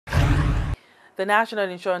The National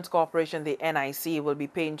Insurance Corporation, the NIC, will be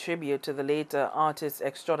paying tribute to the late artist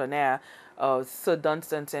extraordinaire Sir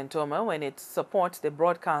Dunstan St. Omer when it supports the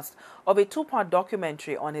broadcast of a two-part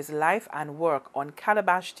documentary on his life and work on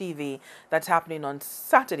Calabash TV that's happening on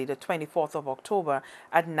Saturday, the 24th of October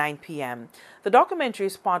at 9 p.m. The documentary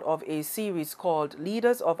is part of a series called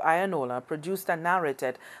Leaders of Ianola, produced and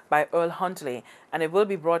narrated by Earl Huntley, and it will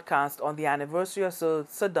be broadcast on the anniversary of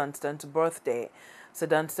Sir Dunstan's birthday. Sir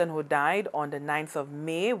Dunstan, who died on the 9th of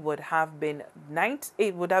May, would have been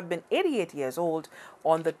 88 years old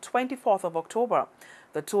on the 24th of October.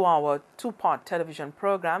 The two-part television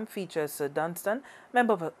program features Sir Dunstan,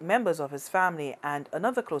 members of his family, and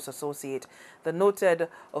another close associate, the noted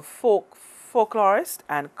folklorist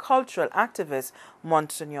and cultural activist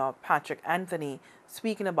Monsignor Patrick Anthony,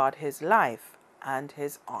 speaking about his life and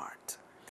his art.